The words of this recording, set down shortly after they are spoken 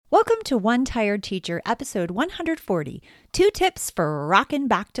to One Tired Teacher, episode 140, 2 tips for rocking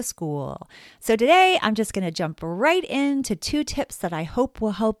back to school. So today I'm just going to jump right into 2 tips that I hope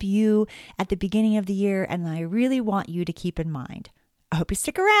will help you at the beginning of the year and I really want you to keep in mind. I hope you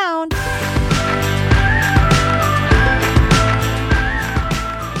stick around.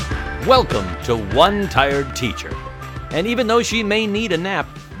 Welcome to One Tired Teacher. And even though she may need a nap,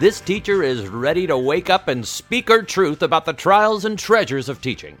 this teacher is ready to wake up and speak her truth about the trials and treasures of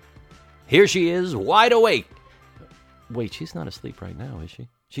teaching. Here she is, wide awake. Wait, she's not asleep right now, is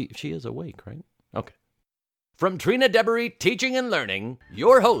she? She is awake, right? Okay. From Trina Debery Teaching and Learning,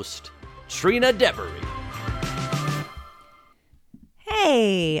 your host, Trina Debery.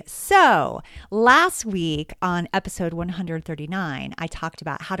 Hey, so last week on episode 139, I talked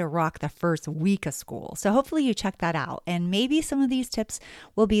about how to rock the first week of school. So hopefully you check that out. And maybe some of these tips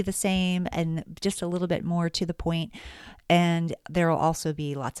will be the same and just a little bit more to the point. And there will also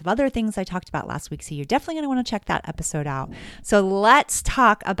be lots of other things I talked about last week. So you're definitely going to want to check that episode out. So let's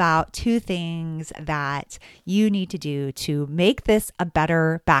talk about 2 things that you need to do to make this a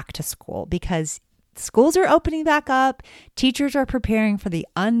better back to school, because schools are opening back up. Teachers are preparing for the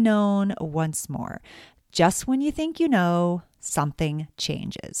unknown once more. Just when you think you know, something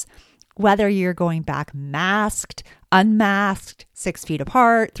changes. Whether you're going back masked, unmasked, 6 feet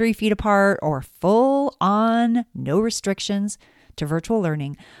apart, 3 feet apart, or full on, no restrictions to virtual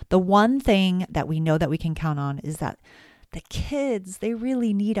learning, the one thing that we know that we can count on is that the kids, they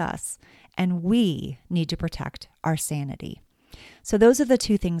really need us, and we need to protect our sanity. So those are the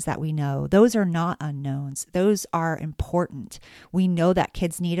 2 things that we know. Those are not unknowns. Those are important. We know that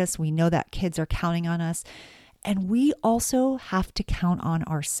kids need us. We know that kids are counting on us. And we also have to count on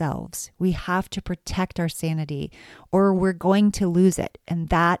ourselves. We have to protect our sanity or we're going to lose it. And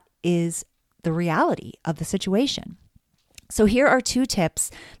that is the reality of the situation. So here are 2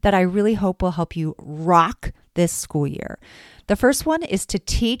 tips that I really hope will help you rock this school year. The first one is to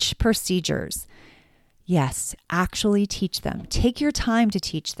teach procedures. Yes, actually teach them. Take your time to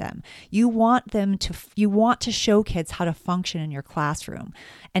teach them. You want to show kids how to function in your classroom.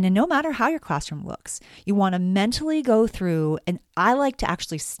 And no matter how your classroom looks, you want to mentally go through, and I like to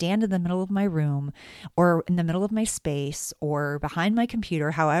actually stand in the middle of my room or in the middle of my space or behind my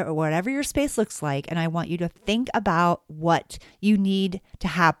computer, however, whatever your space looks like. And I want you to think about what you need to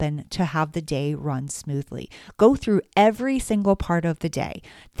happen to have the day run smoothly. Go through every single part of the day.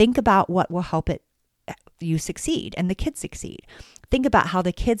 Think about what will help you succeed and the kids succeed. Think about how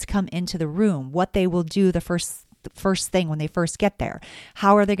the kids come into the room, what they will do the first thing when they first get there.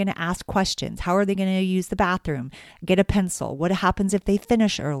 How are they going to ask questions? How are they going to use the bathroom? Get a pencil? What happens if they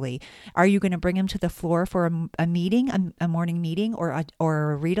finish early? Are you going to bring them to the floor for a meeting, a morning meeting or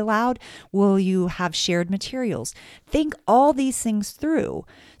a read aloud? Will you have shared materials? Think all these things through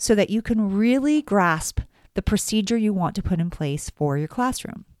so that you can really grasp the procedure you want to put in place for your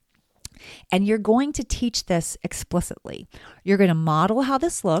classroom. And you're going to teach this explicitly. You're going to model how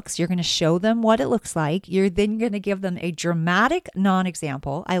this looks. You're going to show them what it looks like. You're then going to give them a dramatic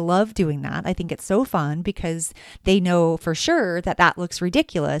non-example. I love doing that. I think it's so fun because they know for sure that that looks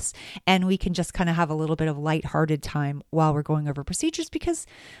ridiculous. And we can just kind of have a little bit of lighthearted time while we're going over procedures, because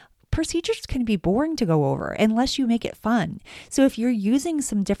procedures can be boring to go over unless you make it fun. So if you're using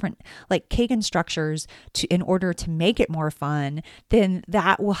some different like Kagan structures in order to make it more fun, then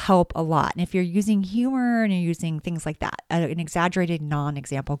that will help a lot. And if you're using humor and you're using things like that, an exaggerated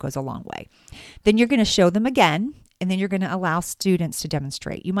non-example goes a long way. Then you're going to show them again. And then you're going to allow students to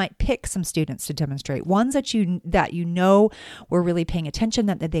demonstrate. You might pick some students to demonstrate, ones that you know were really paying attention,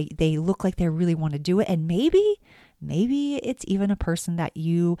 that they look like they really want to do it. And maybe it's even a person that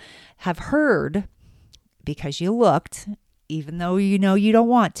you have heard because you looked, even though you know you don't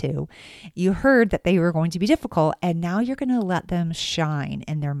want to. You heard that they were going to be difficult, and now you're going to let them shine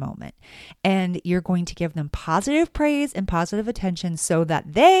in their moment. And you're going to give them positive praise and positive attention so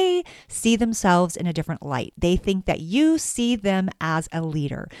that they see themselves in a different light. They think that you see them as a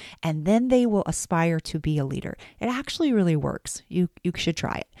leader, and then they will aspire to be a leader. It actually really works. You should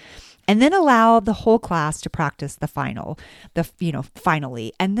try it. And then allow the whole class to practice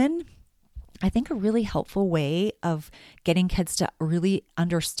finally. And then I think a really helpful way of getting kids to really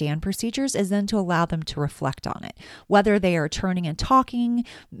understand procedures is then to allow them to reflect on it. Whether they are turning and talking,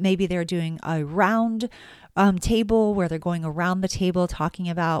 maybe they're doing a round table where they're going around the table talking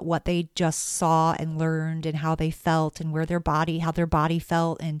about what they just saw and learned and how they felt and how their body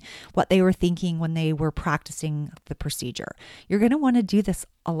felt and what they were thinking when they were practicing the procedure. You're going to want to do this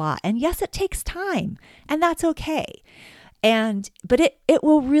a lot. And yes, it takes time, and that's okay. But it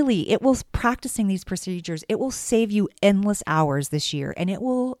will practicing these procedures, it will save you endless hours this year, and it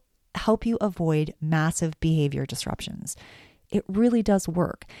will help you avoid massive behavior disruptions. It really does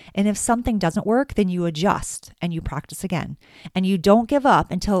work. And if something doesn't work, then you adjust and you practice again. And you don't give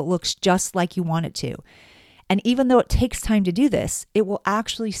up until it looks just like you want it to. And even though it takes time to do this, it will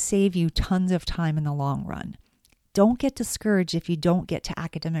actually save you tons of time in the long run. Don't get discouraged if you don't get to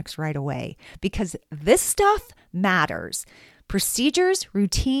academics right away, because this stuff matters. Procedures,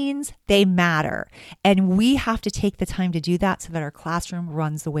 routines, they matter. And we have to take the time to do that so that our classroom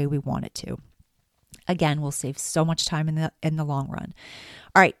runs the way we want it to. Again, we'll save so much time in the long run.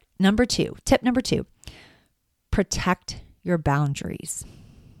 All right, tip number two, protect your boundaries.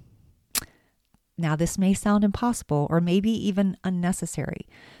 Now, this may sound impossible or maybe even unnecessary,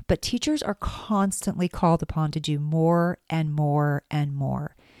 but teachers are constantly called upon to do more and more and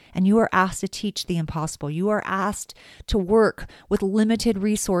more. And you are asked to teach the impossible. You are asked to work with limited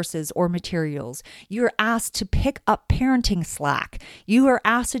resources or materials. You're asked to pick up parenting slack. You are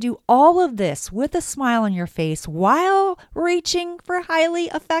asked to do all of this with a smile on your face while reaching for highly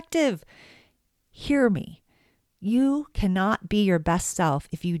effective. Hear me. You cannot be your best self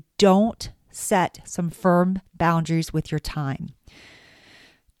if you don't set some firm boundaries with your time.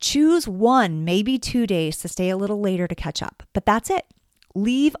 Choose 1, maybe 2 days to stay a little later to catch up, but that's it.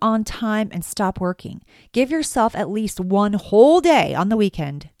 Leave on time and stop working. Give yourself at least 1 whole day on the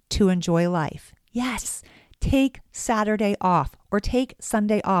weekend to enjoy life. Yes, take Saturday off or take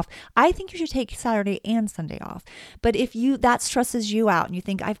Sunday off. I think you should take Saturday and Sunday off. But if that stresses you out and you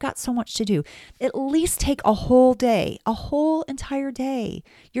think, I've got so much to do, at least take a whole day, a whole entire day.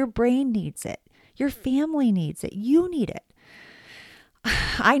 Your brain needs it. Your family needs it. You need it.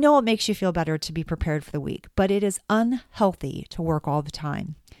 I know it makes you feel better to be prepared for the week, but it is unhealthy to work all the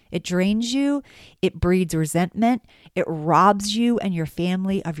time. It drains you, it breeds resentment, it robs you and your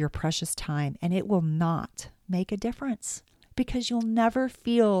family of your precious time, and it will not make a difference because you'll never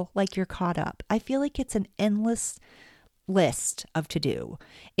feel like you're caught up. I feel like it's an endless list of to do.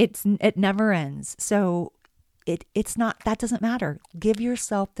 It never ends. So it's not, that doesn't matter. Give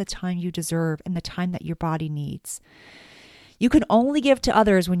yourself the time you deserve and the time that your body needs. You can only give to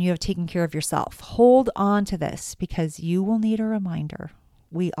others when you have taken care of yourself. Hold on to this because you will need a reminder.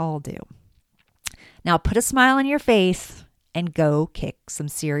 We all do. Now put a smile on your face and go kick some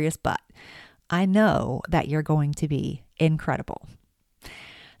serious butt. I know that you're going to be incredible.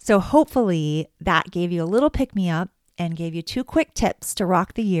 So hopefully that gave you a little pick-me-up and gave you 2 quick tips to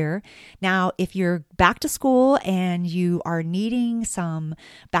rock the year. Now, if you're back to school and you are needing some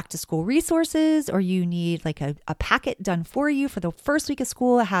back to school resources, or you need like a packet done for you for the first week of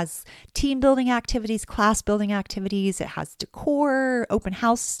school, it has team building activities, class building activities, it has decor, open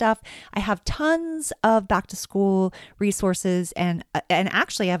house stuff. I have tons of back to school resources, and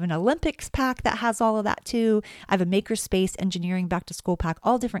actually I have an Olympics pack that has all of that too. I have a Makerspace engineering back to school pack,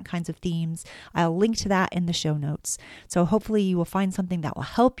 all different kinds of themes. I'll link to that in the show notes. So hopefully you will find something that will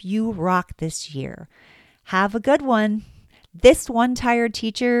help you rock this year. Have a good one. This one tired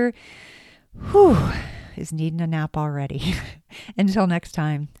teacher is needing a nap already. Until next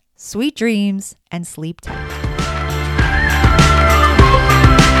time, sweet dreams and sleep tight.